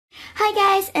Hi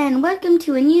guys, and welcome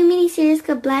to a new mini-series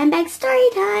called Blind Bag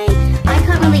Storytime. I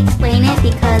can't really explain it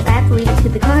because I have to leave it to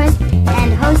the co-host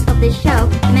and host of this show,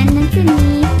 Amanda and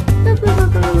Sydney.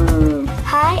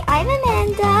 Hi, I'm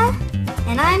Amanda.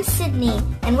 And I'm Sydney,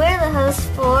 and we're the hosts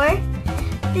for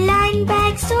Blind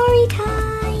Bag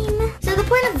Storytime. So the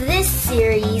point of this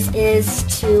series is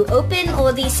to open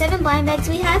all these 7 blind bags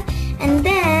we have and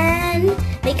then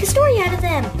make a story out of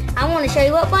them. I want to show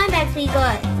you what blind bags we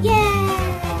got. Yay!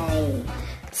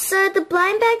 So the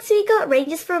blind bags we got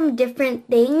ranges from different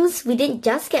things. We didn't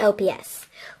just get LPS.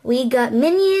 We got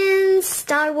Minions,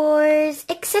 Star Wars,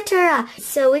 etc.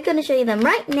 So we're going to show you them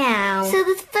right now. So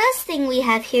the first thing we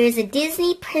have here is a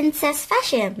Disney princess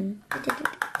fashion. Put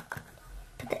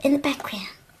that in the background.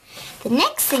 The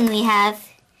next thing we have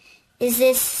is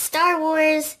this Star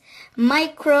Wars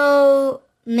micro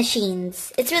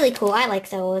machines. It's really cool. I like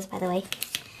Star Wars, by the way.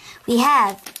 We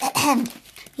have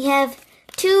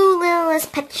 2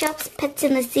 littlest pet shops, Pets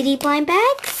in the City blind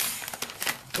bags.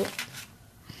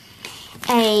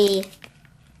 A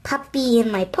puppy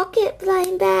in my pocket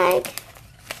blind bag.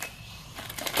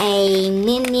 A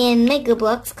Minion Mega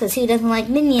Blocks, because who doesn't like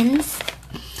Minions?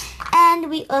 And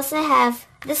we also have,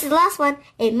 this is the last one,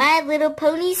 a My Little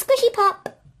Pony Squishy Pop.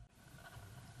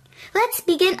 Let's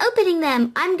begin opening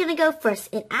them. I'm gonna go first,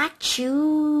 and I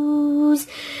choose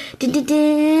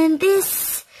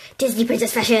this Disney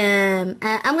Princess Fashion.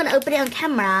 I'm gonna open it on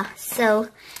camera, so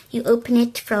you open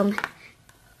it from,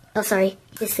 oh sorry,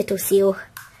 this little seal.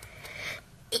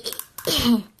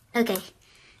 Okay.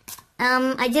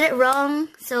 I did it wrong,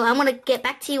 so I'm gonna get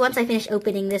back to you once I finish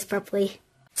opening this properly.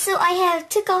 So I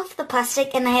took off the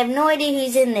plastic, and I have no idea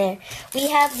who's in there. We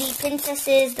have the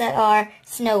princesses that are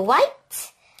Snow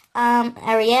White,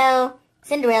 Ariel,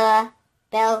 Cinderella,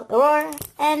 Belle, Aurora,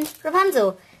 and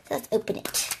Rapunzel. So let's open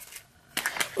it.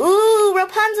 Ooh,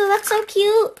 Rapunzel, that's so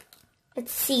cute.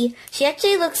 Let's see. She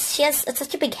actually looks, she has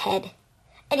such a big head.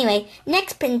 Anyway,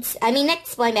 next blind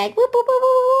bag. Whoop, whoop, whoop,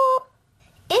 whoop.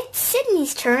 It's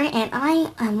Sydney's turn, and I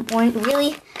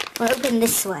really want to open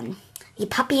this one. The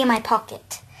puppy in my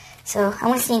pocket. So I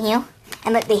want to stand here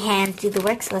and let the hand do the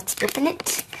work. So let's open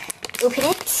it. Open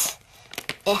it.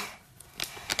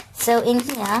 So in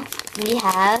here we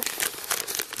have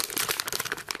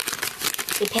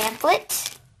a pamphlet.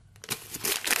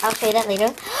 I'll show you that later.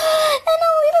 And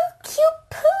a little cute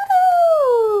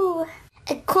poodle.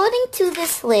 According to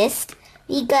this list,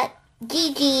 we got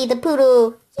Gigi the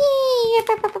poodle. Yay!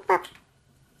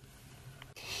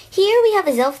 Here we have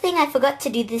a Zelf thing. I forgot to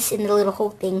do this in the little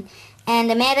hole thing.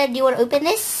 And Amanda, do you want to open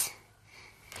this?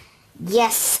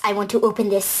 Yes, I want to open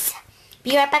this.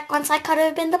 Be right back once I cut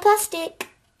open the plastic.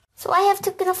 So I have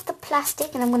taken off the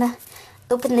plastic, and I'm going to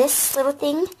open this little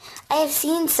thing. I have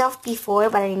seen Zelf before,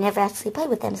 but I never actually played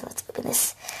with them, so let's open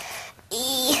this.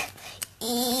 Ooh,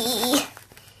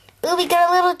 we got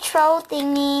a little troll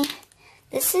thingy.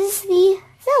 This is the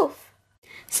Zelf.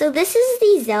 So this is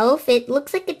the Zelf. It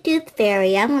looks like a tooth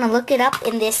fairy. I'm going to look it up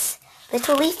in this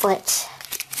little leaflet.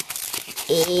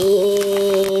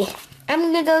 I'm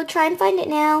going to go try and find it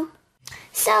now.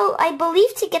 So I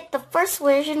believe to get the first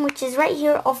version, which is right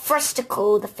here, of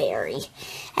Frusticle the fairy.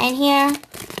 And here,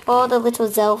 all the little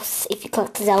Zelfs, if you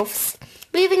collect Zelfs.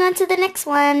 Moving on to the next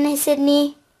one,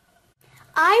 Sydney.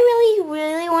 I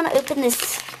really want to open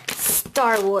this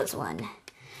Star Wars one.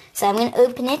 So I'm going to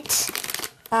open it.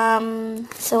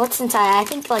 So what's inside? I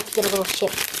think like you get a little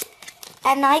ship.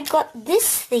 And I got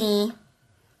this thingy.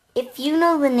 If you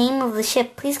know the name of the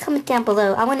ship, please comment down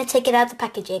below. I want to take it out of the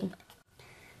packaging.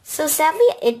 So sadly,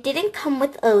 it didn't come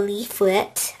with a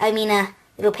leaflet. I mean a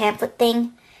little pamphlet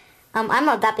thing. I'm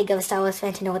not that big of a Star Wars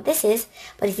fan to know what this is.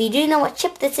 But if you do know what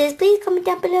ship this is, please comment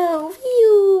down below.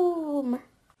 Phew.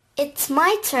 It's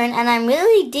my turn, and I'm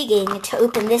really digging to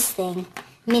open this thing.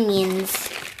 Minions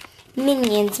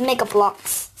Mega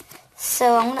Blocks.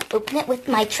 So I'm going to open it with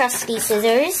my trusty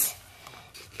scissors.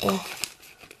 You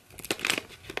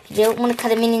don't want to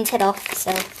cut a minion's head off,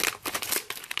 so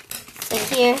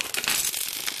here.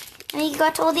 And you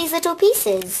got all these little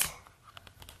pieces.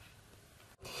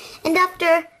 And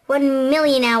after 1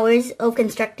 million hours of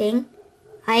constructing,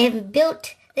 I have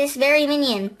built this very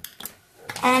minion.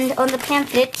 And on the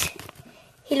pamphlet,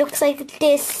 he looks like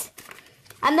this.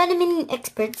 I'm not a minion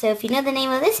expert, so if you know the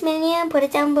name of this minion, put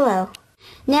it down below.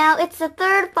 Now, it's the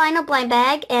third final blind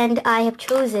bag, and I have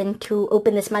chosen to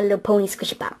open this My Little Pony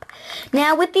Squishy Pop.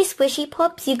 Now, with these Squishy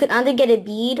Pops, you can either get a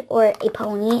bead or a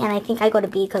pony, and I think I got a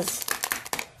bead because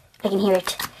I can hear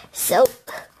it. So,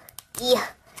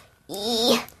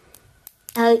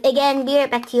 again, be right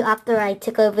back to you after I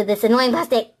took over this annoying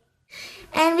plastic.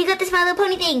 And we got this My Little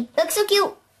Pony thing. Looks so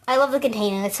cute. I love the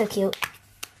container. It's so cute.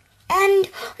 And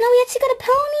now we actually got a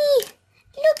pony.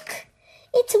 Look,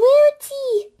 it's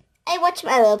Weirdy. I watch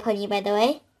My Little Pony, by the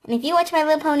way. And if you watch My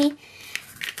Little Pony,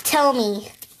 tell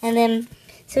me. And then,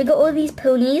 so we got all these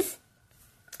ponies.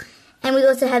 And we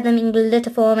also have them in glitter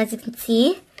form, as you can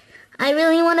see. I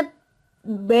really want to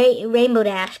Rainbow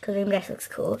Dash, because Rainbow Dash looks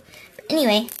cool. But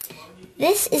anyway,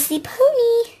 this is the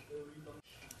pony.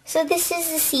 So this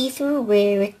is the see-through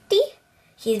Rarity.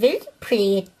 She's very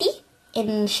pretty,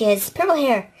 and she has purple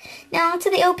hair. Now to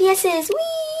the OPSs.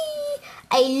 Whee!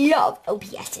 I love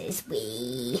OPSs.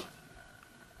 Whee!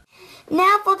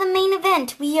 Now for the main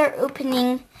event, we are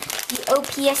opening the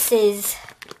OPSs,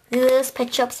 Little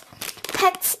Pet Shop's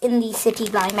pets in the city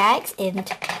blind bags, and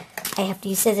I have to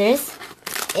use scissors.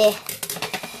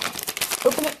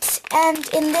 Open it, and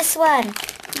in this one,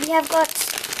 we have got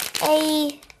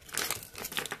a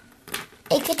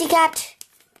kitty cat.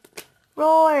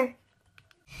 Roar.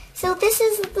 So this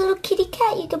is a little kitty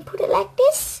cat. You can put it like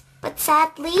this, but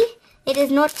sadly, it is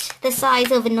not the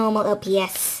size of a normal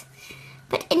OPS.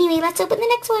 But anyway, let's open the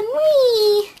next one.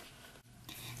 Whee!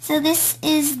 So this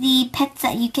is the pets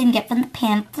that you can get from the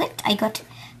pamphlet. I got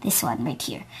this one right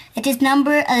here. It is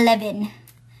number 11.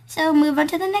 So move on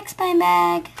to the next blind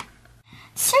bag.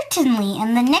 Certainly,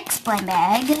 and the next blind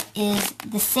bag is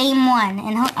the same one.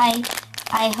 And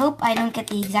I hope I don't get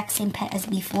the exact same pet as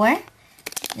before.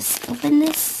 Just open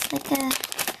this like a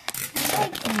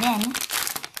bag, and then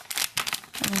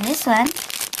open this one.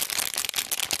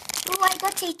 Oh, I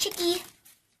got a chickie.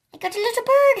 I got a little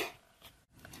bird.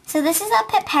 So this is our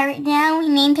pet parrot now. We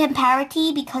named him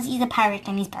Parroty because he's a parrot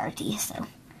and he's parroty. So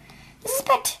this is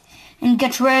pet. And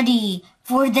get ready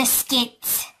for the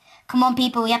skit. Come on,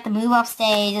 people. We have to move off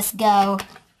stage. Let's go.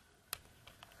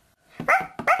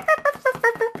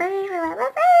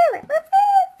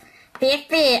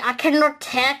 Fifi, I cannot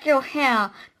take you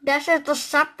here. This is the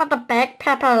shop for the big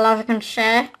people, as you can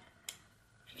see.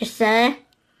 You see? And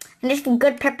this is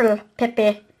good people,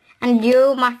 Pippi. And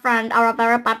you, my friend, are a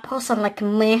very bad person like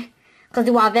me. Because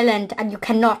you are a villain and you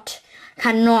cannot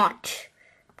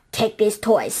take these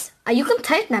toys. You can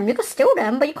take them, you can steal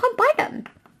them, but you can't buy them.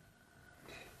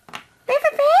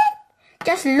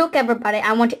 Just look, everybody.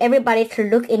 I want everybody to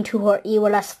look into her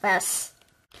evil ass face.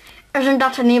 Isn't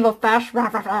that an evil face?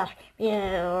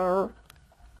 Yeah.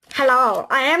 Hello,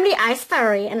 I am the Ice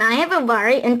Fairy, and I have a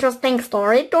very interesting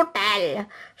story to tell.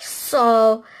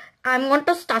 So, I'm going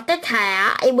to start it here.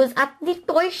 I was at the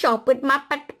toy shop with my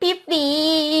pet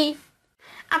Fifi.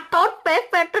 I thought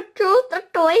Fifi to choose the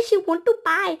toy she want to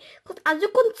buy. Because as you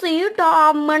can see, there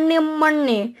are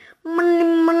money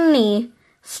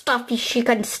stuff she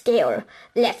can steal.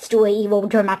 Let's do an evil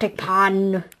dramatic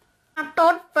pun. I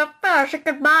thought Fifi she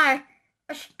could buy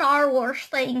a Star Wars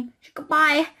thing. She could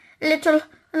buy a little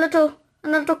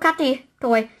catty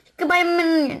toy. She could buy a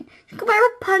minion. She could buy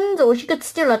Rapunzel. She could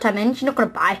steal it, I mean. She's not gonna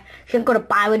buy. She ain't gonna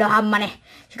buy. We don't have money.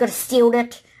 She could steal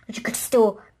it. And she could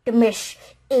steal the Miss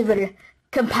Evil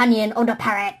companion of the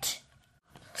parrot.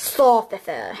 So,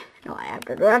 Fifi. Now I have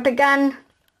to do that again.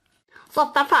 So,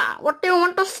 Fifi, what do you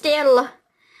want to steal?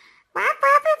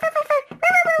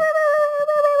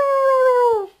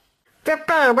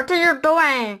 Fifi, what are you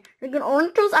doing? You can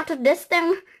only choose after this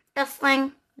thing, or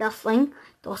this thing.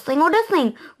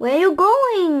 Where are you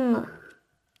going?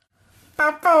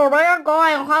 Fifi, where are you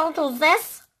going? How to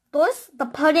this, the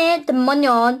pony, the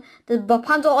minion, the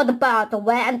Rapunzel, or the bird?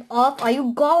 Where and off are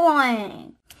you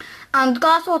going? And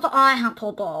guess what I had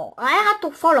to do? I had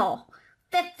to follow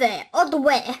Fifi all the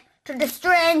way to the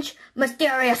strange,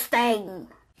 mysterious thing.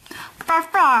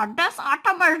 Fifi, this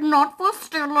item is not for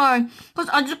stealing. Because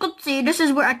as you can see, this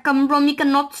is where I come from. You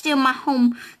cannot steal my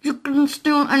home. You can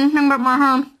steal anything but my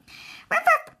home.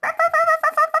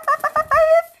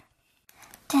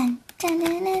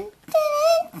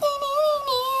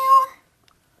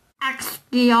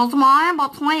 Excuse me,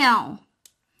 but well.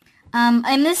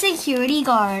 I'm the security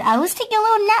guard. I was taking a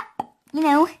little nap. You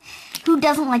know, who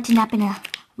doesn't like to nap in a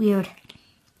weird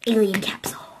alien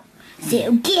capsule?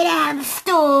 So get out of the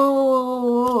store.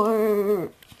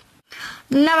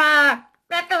 Never.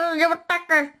 You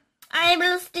attacker. I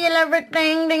will steal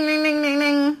everything. Ding, ding, ding, ding,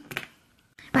 ding.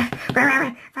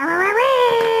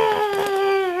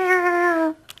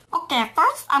 Okay,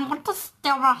 first I'm going to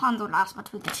steal Rapunzel last,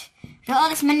 but we get all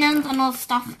these minions and all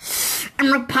stuff.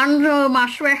 And Rapunzel, my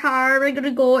sweetheart, we're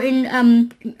gonna go in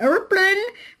airplane.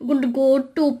 We're gonna go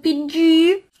to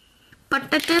PG. But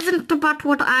that isn't about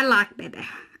what I like, baby.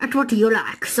 That's what you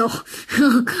like, so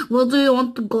where do you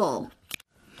want to go?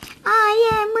 I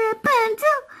am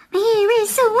Rapunzel, my hair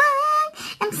is so long,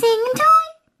 I'm singing toy,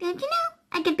 don't you know?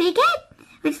 I got big head,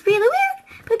 it's really weird,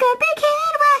 but got big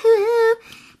head, wahoo!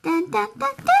 Dun dun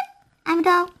dun dun I'm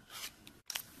the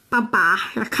Papa.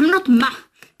 You're coming out ma.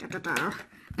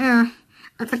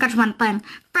 I forgot one thing.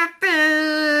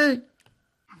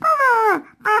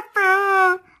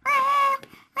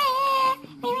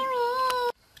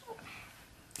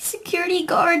 Security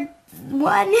guard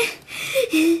 1.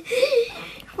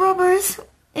 Robbers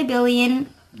 1,000,000,000.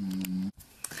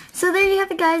 So there you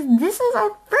have it, guys. This is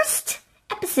our first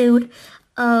episode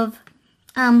of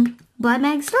Blind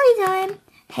Bag Story Time.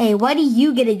 Hey, why do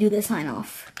you get to do the sign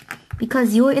off?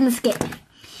 Because you're in the skit.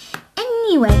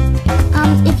 Anyway,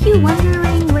 if you're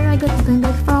wondering where I got the blind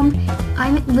bags from,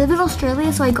 I live in Australia,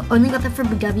 so I only got them from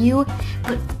BW.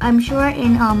 But I'm sure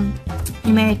in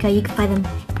America you can find them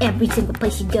every single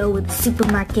place you go, with the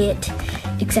supermarket,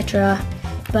 etc.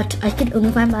 But I could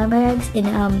only find blind bags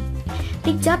in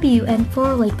Big W, and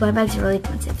for like blind bags are really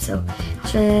expensive. So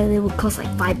Australia, they would cost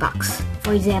like $5.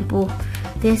 For example,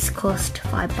 this cost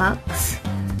 $5.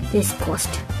 This cost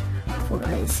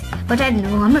 $4. But I don't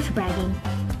know. I'm not bragging.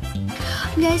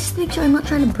 Guys, just make sure I'm not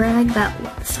trying to brag about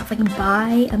what stuff I can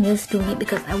buy. I'm just doing it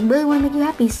because I really want to make you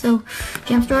happy. So,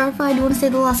 Jamstar, do you want to say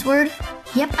the last word?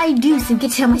 Yep, I do. So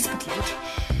get to my spotlight.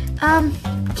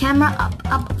 Camera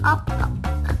up.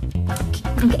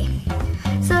 Okay.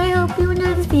 So I hope you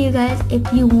enjoyed this video, guys.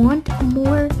 If you want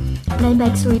more blind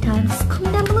bag story times,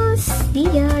 comment down below.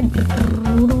 See ya.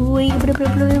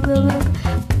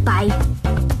 Bye.